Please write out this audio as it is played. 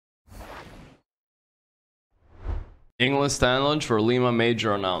England stand launch for Lima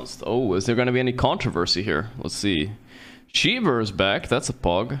Major announced. Oh, is there going to be any controversy here? Let's see. SHEEVER is back. That's a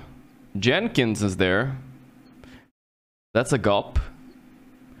POG. Jenkins is there. That's a GOP.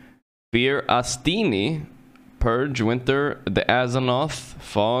 Fear Astini. Purge, Winter, the Azonoth,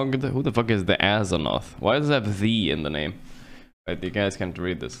 Fogged. Who the fuck is the Azonoth? Why does it have the in the name? Right, you guys can't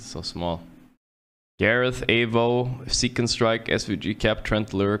read this, it's so small. Gareth, Avo, Seek and Strike, SVG Cap,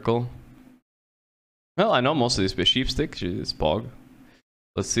 Trent, Lyrical. Well, I know most of these, but Sheepstick, it's POG.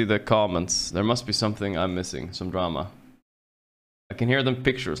 Let's see the comments. There must be something I'm missing, some drama. I can hear them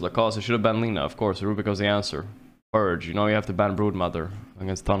pictures. Lacoste, I should have banned Lina, of course. Rubik was the answer. Purge, you know you have to ban Broodmother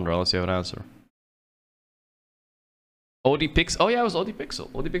against Thunder unless you have an answer. OD Pixel. Oh yeah, it was OD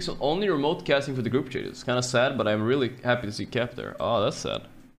Pixel. OD Pixel only remote casting for the group chat. It's kind of sad, but I'm really happy to see Cap there. Oh, that's sad.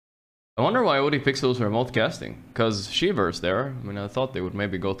 I wonder why OD Pixel was remote casting. Because SHEEVER's there. I mean, I thought they would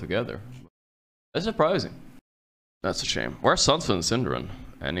maybe go together. That's surprising. That's a shame. Where's Sunfin and Syndron?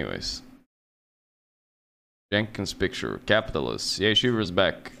 Anyways. Jenkins picture. Capitalist. Yeah, SHEEVER's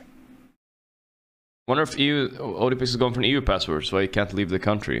back. Wonder if OD Pixel is going for an EU password, so he can't leave the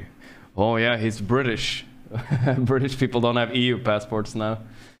country. Oh yeah, he's British. British people don't have EU passports now.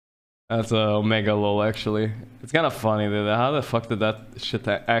 That's a Omega lol actually. It's kind of funny that how the fuck did that shit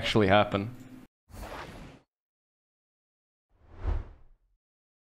actually happen?